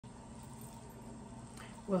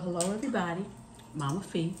Well, hello everybody, Mama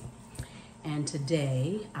Fee, and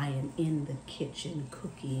today I am in the kitchen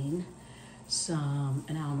cooking some,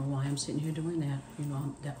 and I don't know why I'm sitting here doing that. You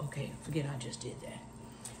know, okay, forget I just did that.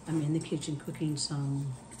 I'm in the kitchen cooking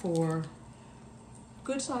some 4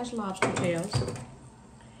 good-sized lobster tails,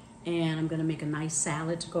 and I'm gonna make a nice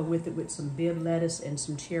salad to go with it with some bib lettuce and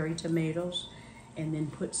some cherry tomatoes, and then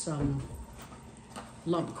put some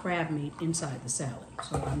lump crab meat inside the salad.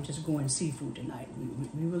 So I'm just going seafood tonight.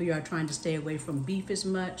 We really are trying to stay away from beef as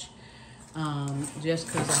much, just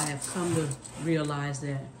because I have come to realize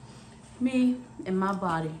that me and my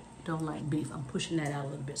body don't like beef. I'm pushing that out a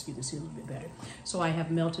little bit so you can see a little bit better. So I have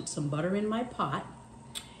melted some butter in my pot,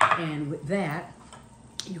 and with that,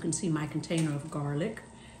 you can see my container of garlic.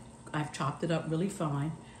 I've chopped it up really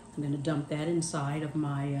fine. I'm gonna dump that inside of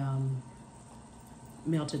my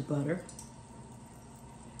melted butter.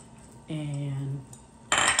 And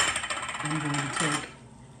I'm going to take,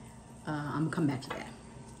 I'm gonna come back to that.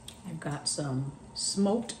 I've got some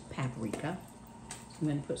smoked paprika. So I'm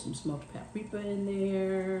gonna put some smoked paprika in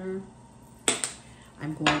there.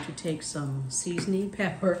 I'm going to take some seasoning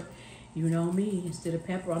pepper. You know me, instead of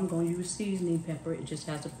pepper, I'm going to use seasoning pepper. It just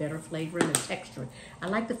has a better flavor and a texture. I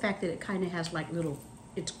like the fact that it kind of has like little,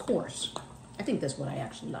 it's coarse. I think that's what I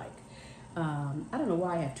actually like. I don't know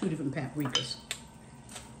why I have 2 different paprikas.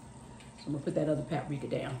 So I'm gonna put that other paprika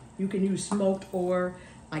down. You can use smoked, or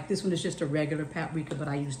like this one is just a regular paprika, but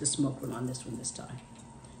I use the smoked one on this one this time.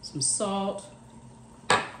 Some salt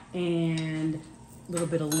and a little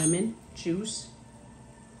bit of lemon juice.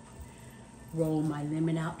 Roll my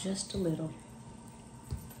lemon out just a little.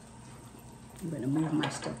 I'm gonna move my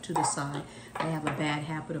stuff to the side. I have a bad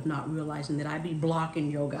habit of not realizing that I be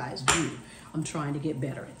blocking your guys' view. I'm trying to get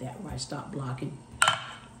better at that, where I stop blocking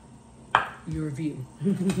your view.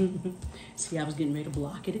 See, I was getting ready to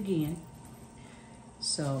block it again.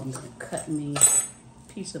 So I'm gonna cut me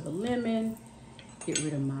a piece of a lemon, get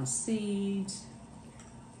rid of my seeds,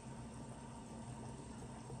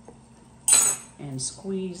 and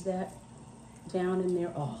squeeze that down in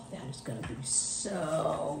there. Oh, that is gonna be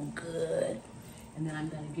so good. And then I'm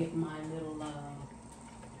gonna get my little,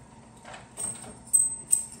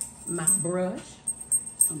 my brush.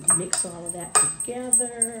 I'm gonna mix all of that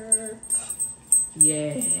together.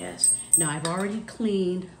 Yes. Now I've already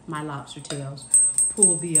cleaned my lobster tails,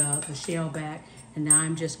 pulled the shell back, and now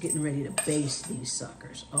I'm just getting ready to baste these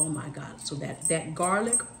suckers. Oh my God. So that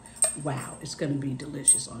garlic, wow, it's gonna be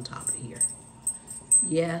delicious on top of here.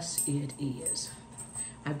 Yes, it is.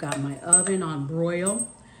 I've got my oven on broil.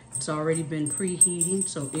 It's already been preheating,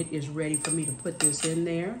 so it is ready for me to put this in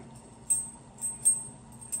there.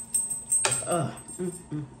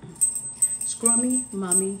 Scrummy,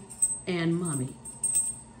 mummy, and mummy.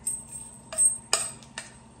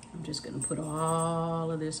 I'm just gonna put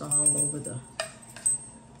all of this all over the,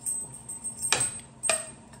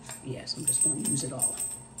 yes, I'm just gonna use it all.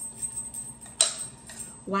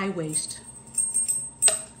 Why waste?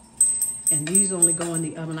 And these only go in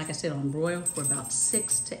the oven, like I said, on broil for about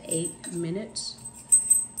 6 to 8 minutes.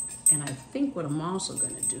 And I think what I'm also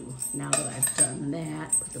gonna do, now that I've done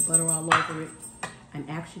that, put the butter all over it, I'm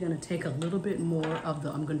actually gonna take a little bit more of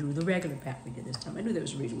the, I'm gonna do the regular paprika this time. I knew there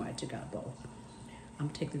was a reason why I took out both. I'm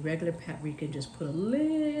gonna take the regular paprika and just put a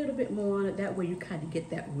little bit more on it. That way you kind of get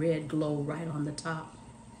that red glow right on the top.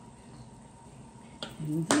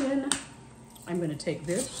 And then I'm gonna take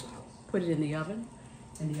this, put it in the oven.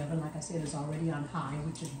 And the oven, like I said, is already on high,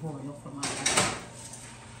 which is broil for my oven.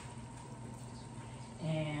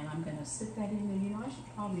 And I'm gonna sit that in there. You know, I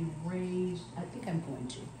should probably raise, I think I'm going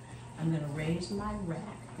to. I'm gonna raise my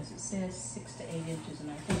rack, because it says 6 to 8 inches, and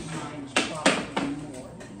I think mine is probably more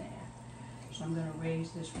than that. So I'm gonna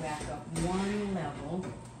raise this rack up 1 level.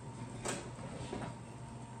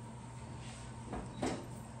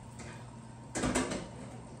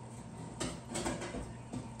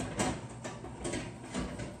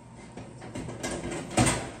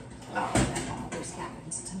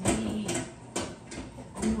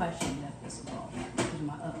 I should have left this alone, because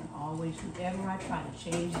my oven always, whenever I try to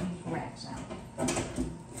change these racks out,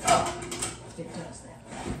 it does that.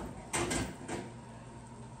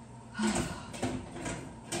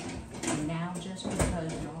 And now, just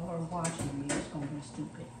because y'all are watching me, it's gonna be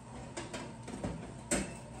stupid.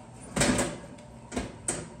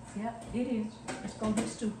 Yep, it is. It's gonna be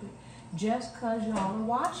stupid. Just because y'all are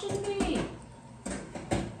watching me.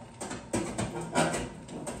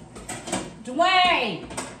 Dwayne!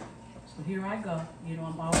 So here I go. You know,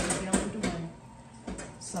 I'm always yelling Dwayne.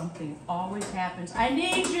 Something always happens. I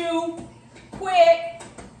need you! Quick!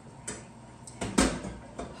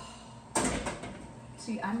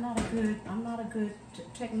 See, I'm not a good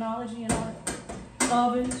technology and all that.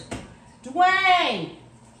 Ovens. Dwayne!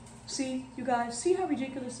 See, you guys, see how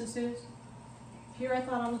ridiculous this is? Here I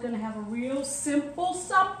thought I was gonna have a real simple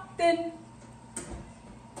something.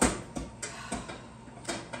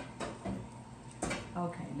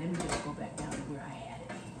 Okay, let me just go back down to where I had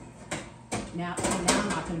it. Now I'm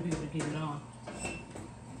not gonna be able to get it on.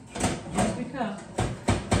 Just because.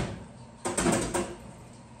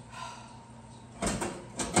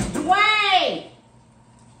 Dwayne!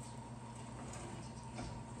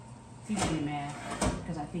 He's getting mad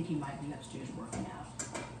because I think he might be upstairs working out.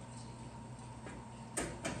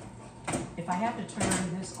 If I have to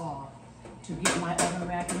turn this off to get my oven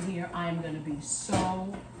rack in here, I am gonna be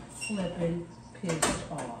so flippin'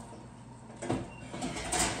 pissed off.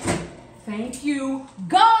 Thank you,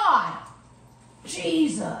 God!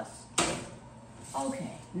 Jesus!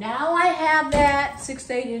 Okay, now I have that 6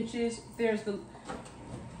 to 8 inches. There's the,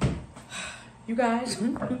 you guys,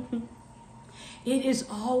 it is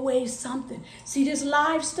always something. See this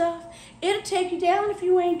live stuff? It'll take you down if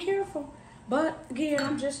you ain't careful. But again,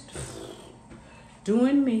 I'm just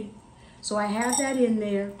doing me. So I have that in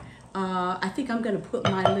there. I think I'm gonna put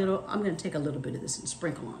I'm gonna take a little bit of this and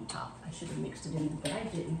sprinkle on top. I should have mixed it in, but I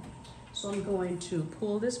didn't. So I'm going to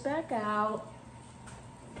pull this back out.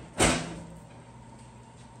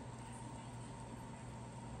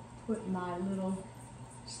 Put my little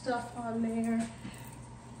stuff on there.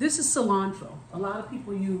 This is cilantro. A lot of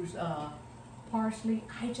people use parsley.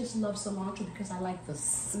 I just love cilantro because I like the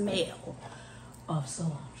smell of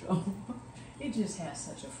cilantro. It just has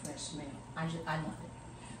such a fresh smell. I love it.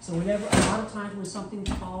 So whenever, a lot of times when something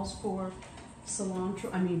calls for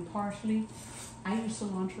parsley, I use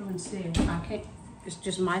cilantro instead. I can't, it's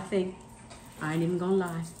just my thing. I ain't even gonna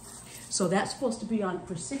lie. So that's supposed to be on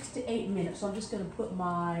for 6 to 8 minutes. So I'm just gonna put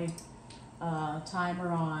my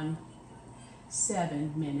timer on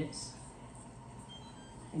 7 minutes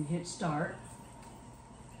and hit start.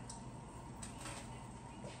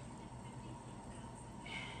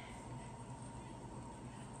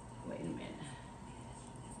 Wait a minute.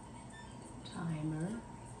 Timer.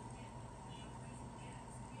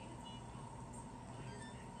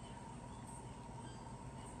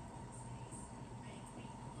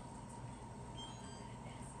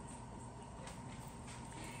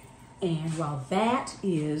 And while that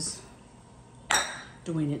is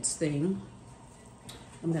doing its thing,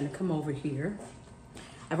 I'm gonna come over here.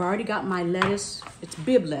 I've already got my lettuce, it's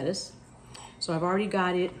bib lettuce. So I've already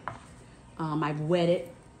got it, I've wet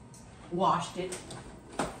it, washed it,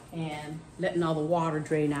 and letting all the water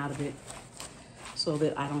drain out of it so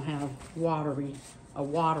that I don't have watered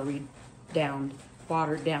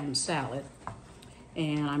down salad.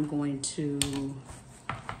 And I'm going to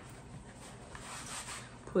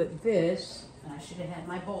put this, and I should have had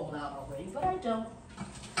my bowl out already, but I don't.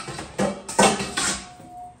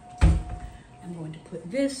 I'm going to put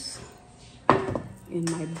this in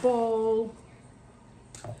my bowl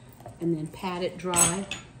and then pat it dry.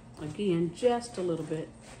 Again, just a little bit.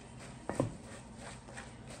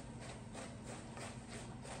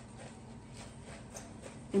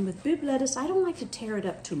 And with bib lettuce, I don't like to tear it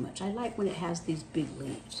up too much. I like when it has these big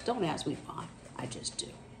leaves. Don't ask me why, I just do.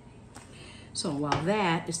 So while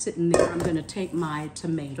that is sitting there, I'm gonna take my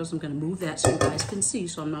tomatoes. I'm gonna move that so you guys can see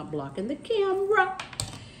so I'm not blocking the camera.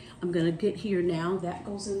 I'm gonna get here now. That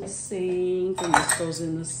goes in the sink and this goes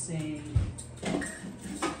in the sink.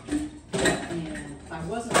 And if I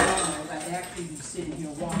wasn't wrong, I'd actually be sitting here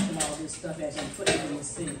washing all this stuff as I'm putting it in the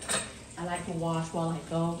sink. I like to wash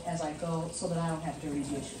as I go, so that I don't have dirty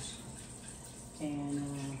dishes.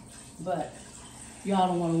 And, but y'all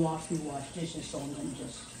don't wanna watch me wash dishes, so I'm gonna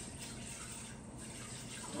just.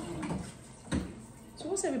 So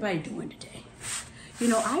what's everybody doing today? You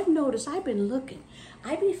know, I've noticed, I've been looking.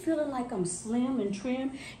 I be feeling like I'm slim and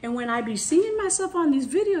trim. And when I be seeing myself on these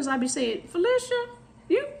videos, I be saying, Felicia,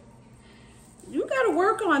 you got to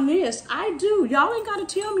work on this. I do. Y'all ain't got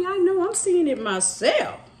to tell me. I know I'm seeing it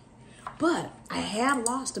myself. But I have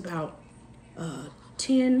lost about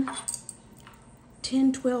 10,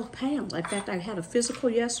 12 pounds. In fact, I had a physical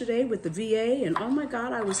yesterday with the VA. And oh my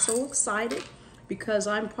God, I was so excited. Because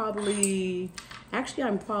I'm probably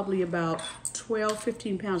about 12,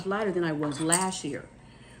 15 pounds lighter than I was last year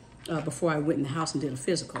before I went in the house and did a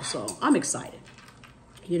physical. So I'm excited.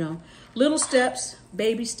 You know, little steps,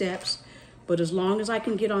 baby steps, but as long as I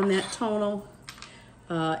can get on that tonal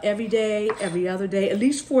every day, every other day, at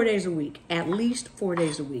least 4 days a week,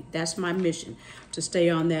 That's my mission, to stay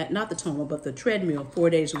on that, not the tonal, but the treadmill 4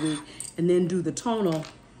 days a week, and then do the tonal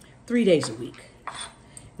 3 days a week.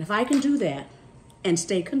 And if I can do that, and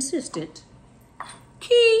stay consistent,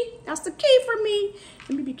 key. That's the key for me.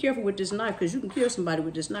 Let me be careful with this knife because you can kill somebody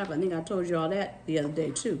with this knife. I think I told you all that the other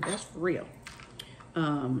day too. That's for real.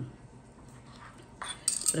 But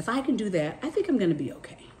if I can do that, I think I'm going to be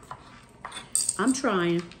okay. I'm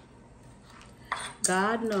trying.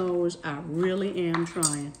 God knows I really am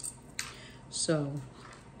trying. So,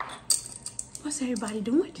 what's everybody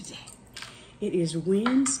doing today? It is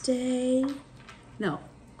Wednesday. No,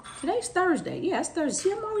 today's Thursday. Yeah, it's Thursday.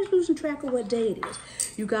 See, I'm always losing track of what day it is.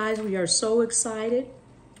 You guys, we are so excited.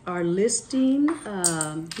 Our listing,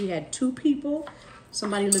 we had 2 people.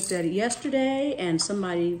 Somebody looked at it yesterday and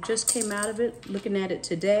somebody just came out of it looking at it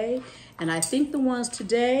today. And I think the ones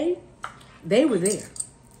today, they were there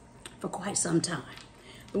for quite some time.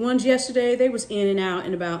 The ones yesterday, they was in and out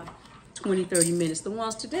in about 20, 30 minutes. The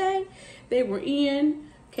ones today, they were in,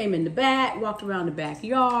 came in the back, walked around the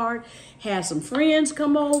backyard, had some friends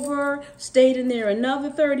come over, stayed in there another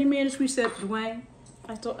 30 minutes. We said, Dwayne,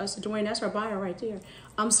 I said, Dwayne, that's our buyer right there.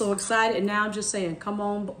 I'm so excited. And now I'm just saying, come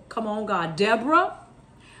on, God. Deborah,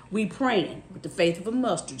 we praying with the faith of a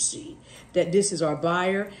mustard seed that this is our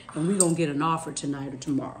buyer and we're going to get an offer tonight or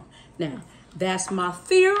tomorrow. Now, that's my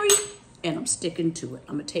theory and I'm sticking to it.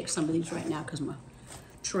 I'm going to take some of these right now because my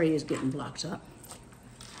tray is getting blocked up.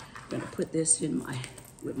 I'm going to put this in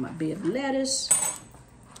with my bed of lettuce.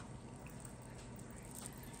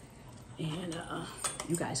 And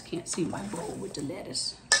you guys can't see my bowl with the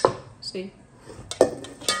lettuce. See?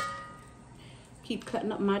 Keep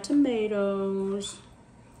cutting up my tomatoes.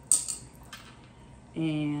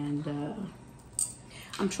 And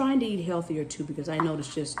I'm trying to eat healthier too because I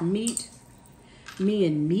noticed just meat,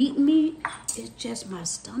 it's just my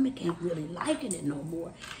stomach ain't really liking it no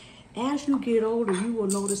more. As you get older, you will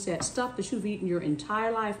notice that stuff that you've eaten your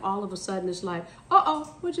entire life, all of a sudden it's like,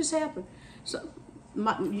 uh-oh, what just happened? So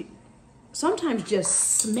sometimes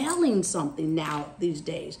just smelling something now these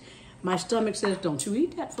days, my stomach says, don't you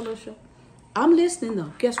eat that, Felicia. I'm listening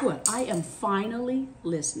though. Guess what? I am finally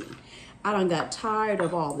listening. I done got tired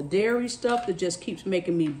of all the dairy stuff that just keeps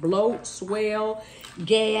making me bloat, swell,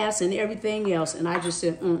 gas, and everything else. And I just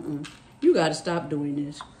said, you got to stop doing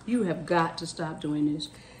this. You have got to stop doing this.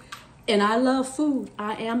 And I love food.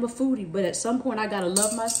 I am a foodie. But at some point, I got to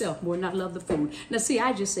love myself more than I love the food. Now, see,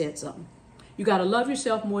 I just said something. You got to love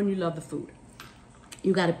yourself more than you love the food.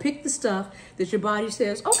 You got to pick the stuff that your body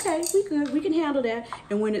says, okay, we good, we can handle that.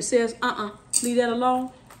 And when it says, leave that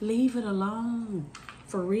alone, leave it alone.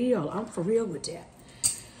 For real. I'm for real with that.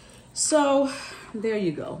 So, there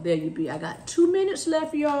you go. There you be. I got 2 minutes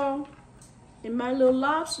left, y'all. And my little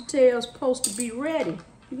lobster tail's supposed to be ready.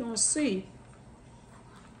 You're going to see.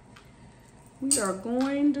 We are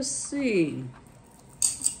going to see.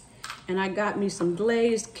 And I got me some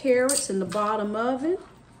glazed carrots in the bottom oven.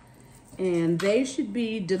 And they should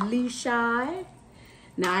be delicious.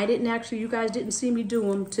 Now, I didn't actually, you guys didn't see me do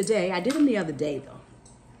them today. I did them the other day, though.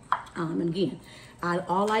 And again,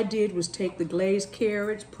 all I did was take the glazed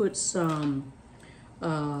carrots, put some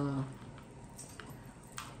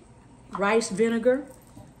rice vinegar.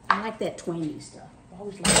 I like that twangy stuff. I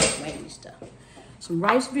always like that twangy stuff. Some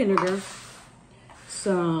rice vinegar,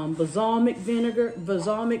 some balsamic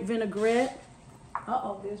vinaigrette.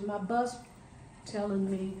 Uh-oh, there's my bus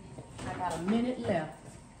telling me I got a minute left.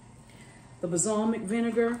 The balsamic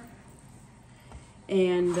vinegar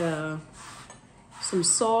and some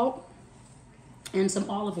salt and some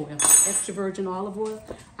olive oil, extra virgin olive oil.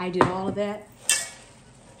 I did all of that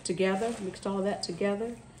together, mixed all of that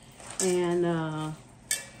together, and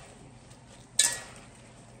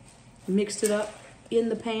mixed it up in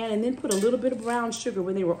the pan, and then put a little bit of brown sugar.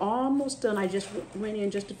 When they were almost done, I just went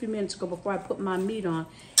in just a few minutes ago before I put my meat on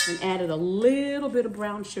and added a little bit of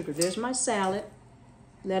brown sugar. There's my salad,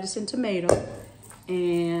 lettuce and tomato,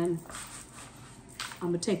 and I'm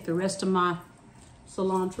gonna take the rest of my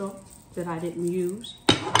cilantro that I didn't use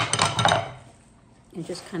and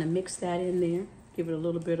just kind of mix that in there, give it a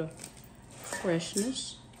little bit of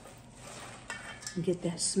freshness, and get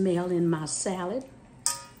that smell in my salad.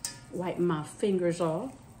 Wipe my fingers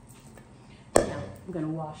off. Now I'm gonna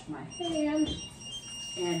wash my hands,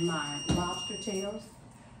 and my lobster tails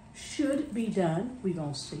should be done. We're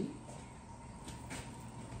gonna see.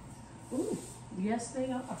 Ooh, yes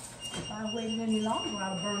they are. If I waited any longer,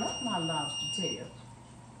 I'd burn up my lobster tail.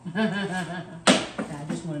 I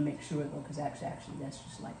just want to make sure though, because actually that's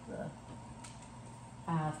just like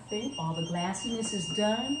I think all the glassiness is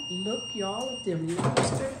done. Look, y'all, at them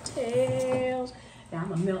lobster tails. Now I'm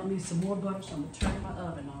gonna melt me some more butter, so I'm gonna turn my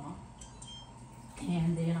oven on.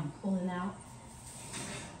 And then I'm pulling out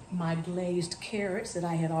my glazed carrots that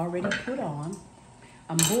I had already put on.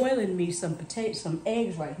 I'm boiling me some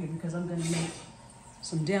eggs right here because I'm gonna make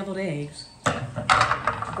some deviled eggs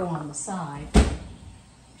to go on the side.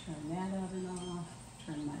 Turn that oven off,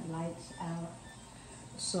 turn my lights out.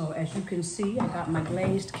 So as you can see, I got my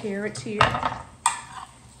glazed carrots here.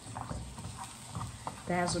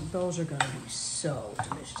 Those are gonna be so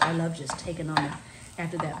delicious. I love just taking on it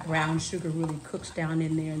after that brown sugar really cooks down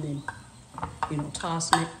in there, and then, you know,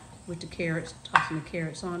 tossing it with the carrots, tossing the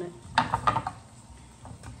carrots on it. I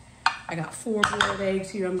got 4 boiled eggs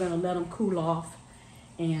here. I'm gonna let them cool off,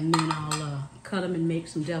 and then I'll cut them and make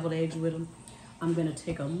some deviled eggs with them. I'm gonna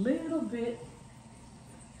take a little bit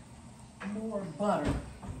more butter,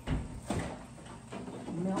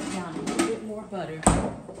 melt down a little bit more butter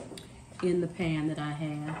in the pan that I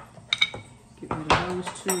have. Get rid of those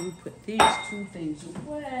two, put these 2 things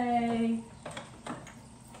away. Get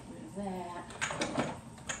rid of that,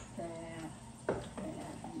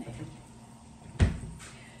 and there.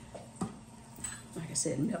 Like I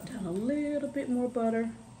said, melt down a little bit more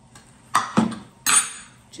butter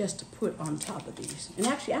just to put on top of these. And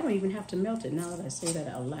actually, I don't even have to melt it now that I say that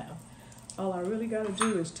out loud. All I really gotta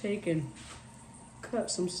do is take and cut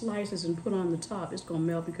some slices and put on the top. It's gonna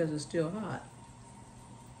melt because it's still hot.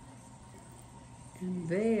 And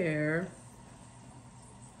there,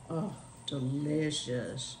 oh,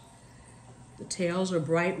 delicious. The tails are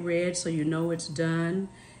bright red, so you know it's done.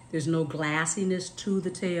 There's no glassiness to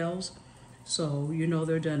the tails, so you know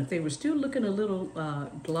they're done. If they were still looking a little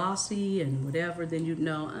glossy and whatever, then you'd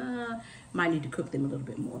know, might need to cook them a little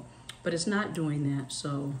bit more. But it's not doing that,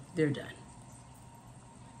 so they're done.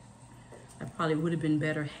 I probably would have been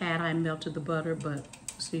better had I melted the butter, but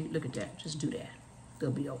see, look at that. Just do that. They'll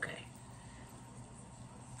be okay.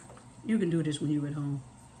 You can do this when you're at home.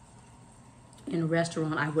 In a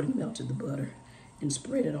restaurant, I would have melted the butter and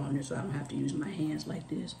spread it on there so I don't have to use my hands like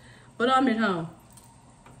this. But I'm at home.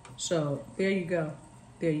 So there you go.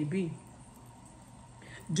 There you be.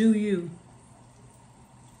 Do you.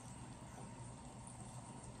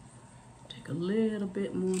 Take a little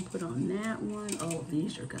bit more and put on that one. Oh,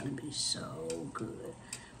 these are gonna be so good.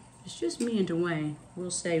 It's just me and Dwayne. We'll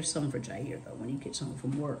save some for Jair though when he gets home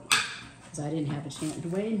from work, because I didn't have a chance.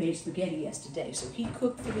 Dwayne made spaghetti yesterday, so he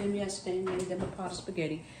cooked for them yesterday and made them a pot of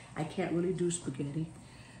spaghetti. I can't really do spaghetti.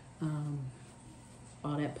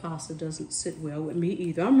 All that pasta doesn't sit well with me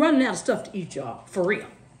either. I'm running out of stuff to eat, y'all, for real.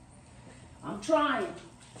 I'm trying,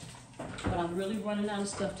 but I'm really running out of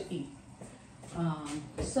stuff to eat.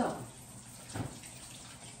 So,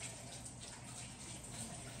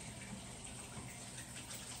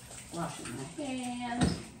 washing my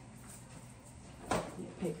hands,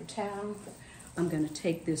 paper towel. I'm gonna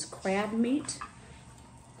take this crab meat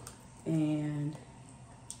and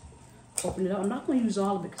open it up. I'm not gonna use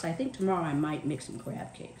all of it because I think tomorrow I might make some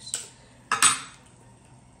crab cakes.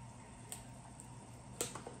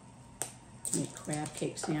 Make crab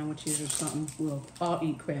cake sandwiches or something. We'll all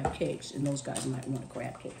eat crab cakes, and those guys might want a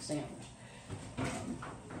crab cake sandwich.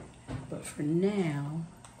 But for now,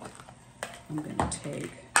 I'm gonna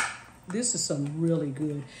take, this is some really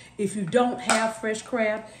good. If you don't have fresh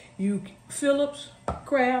crab, Phillips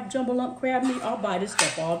crab, jumbo lump crab meat, I'll buy this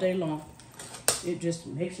stuff all day long. It just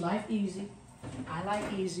makes life easy. I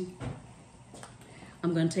like easy.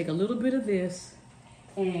 I'm gonna take a little bit of this,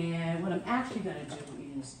 and what I'm actually gonna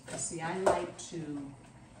do is, see, I like to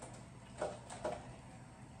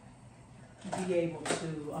be able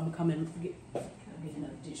to, I'm coming, get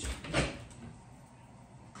another dish.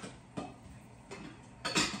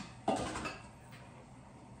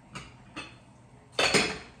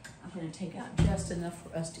 I'm gonna take out just enough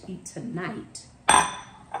for us to eat tonight.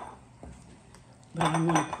 But I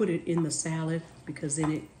want to put it in the salad because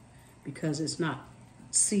it's not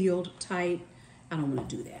sealed tight. I don't want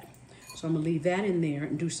to do that. So I'm gonna leave that in there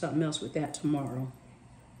and do something else with that tomorrow.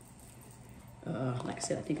 Like I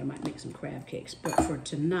said, I think I might make some crab cakes. But for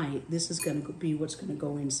tonight, this is gonna be what's gonna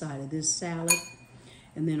go inside of this salad.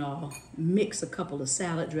 And then I'll mix a couple of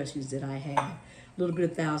salad dressings that I have. A little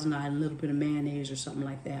bit of Thousand Island, a little bit of mayonnaise or something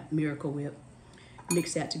like that, Miracle Whip.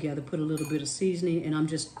 Mix that together, put a little bit of seasoning, and I'm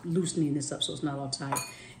just loosening this up so it's not all tight.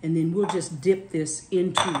 And then we'll just dip this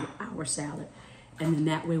into our salad. And then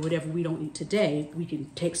that way, whatever we don't eat today, we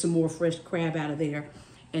can take some more fresh crab out of there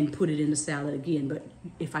and put it in the salad again. But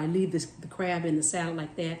if I leave the crab in the salad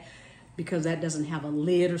like that, because that doesn't have a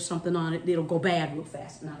lid or something on it, it'll go bad real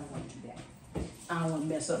fast, and I don't want to do that. I don't want to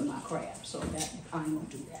mess up my crab, so that I ain't gonna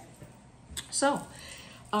do that. So,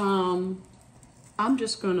 I'm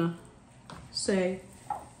just gonna say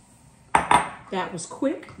that was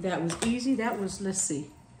quick, that was easy, that was, let's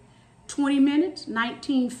see, 20 minutes,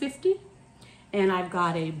 1950. And I've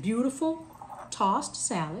got a beautiful tossed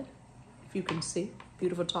salad, if you can see,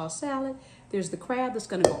 beautiful tossed salad There's the crab that's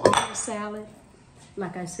gonna go on the salad.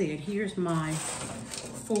 Like I said, here's my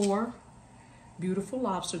 4 beautiful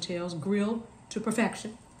lobster tails grilled to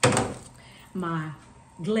perfection. My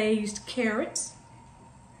glazed carrots.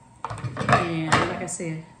 And like I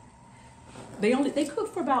said, they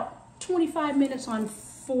cook for about 25 minutes on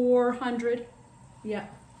 400. Yeah.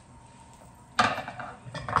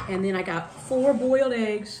 And then I got 4 boiled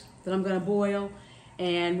eggs that I'm gonna boil,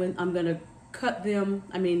 and when I'm gonna cut them,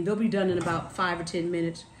 I mean, they'll be done in about 5 or 10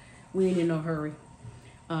 minutes. We ain't in no hurry.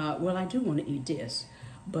 Well, I do want to eat this,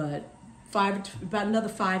 but about another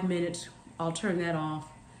 5 minutes, I'll turn that off,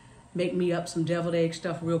 make me up some deviled egg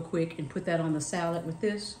stuff real quick, and put that on the salad with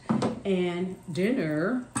this, and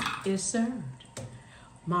dinner is served.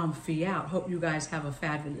 Mom Fee out. Hope you guys have a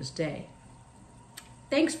fabulous day.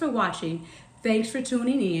 Thanks for watching. Thanks for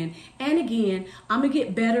tuning in. And again, I'm going to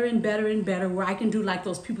get better and better and better where I can do like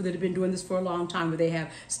those people that have been doing this for a long time, where they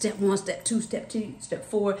have step 1, step 2, step 3, step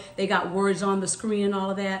 4. They got words on the screen and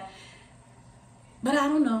all of that. But I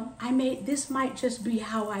don't know. This might just be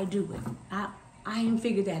how I do it. I ain't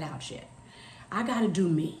figured that out yet. I got to do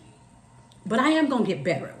me. But I am going to get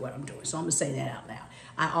better at what I'm doing. So I'm going to say that out loud.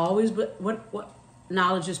 I always, what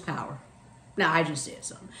knowledge is power. Now, I just said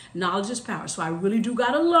something. Knowledge is power. So I really do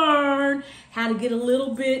got to learn how to get a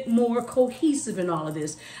little bit more cohesive in all of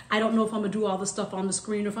this. I don't know if I'm going to do all the stuff on the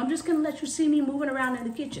screen or if I'm just going to let you see me moving around in the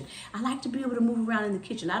kitchen. I like to be able to move around in the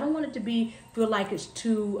kitchen. I don't want it to feel like it's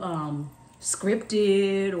too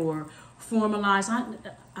scripted or formalized.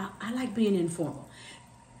 I like being informal.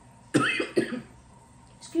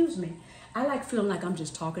 Excuse me. I like feeling like I'm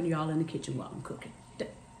just talking to y'all in the kitchen while I'm cooking.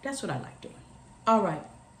 That's what I like doing. All right.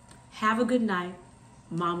 Have a good night.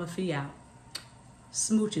 Mama Fee out.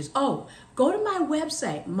 Smooches. Oh, go to my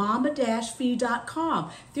website, mama-fee.com.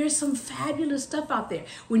 There's some fabulous stuff out there.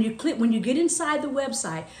 When you get inside the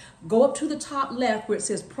website, go up to the top left where it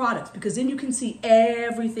says products, because then you can see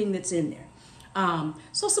everything that's in there.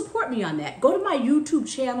 So support me on that. Go to my YouTube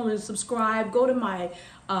channel and subscribe. Go to my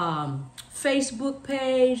Facebook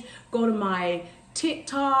page. Go to my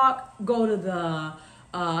TikTok. Go to the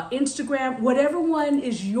Instagram. Whatever one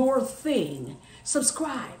is your thing,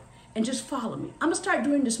 subscribe and just follow me. I'm going to start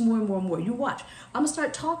doing this more and more and more. You watch. I'm going to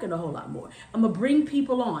start talking a whole lot more. I'm going to bring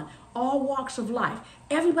people on, all walks of life.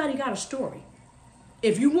 Everybody got a story.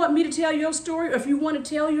 If you want me to tell your story, or if you want to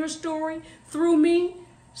tell your story through me,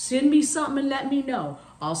 send me something and let me know.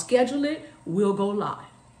 I'll schedule it. We'll go live.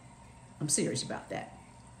 I'm serious about that.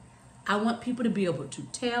 I want people to be able to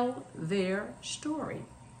tell their story.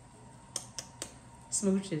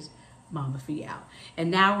 Smooches. Mama Fee out.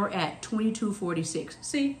 And now we're at 22:46.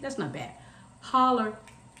 See, that's not bad. Holler.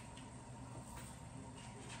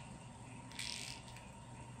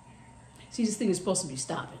 See, this thing is supposed to be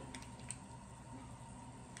stopping.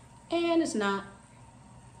 And it's not.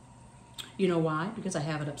 You know why? Because I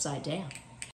have it upside down.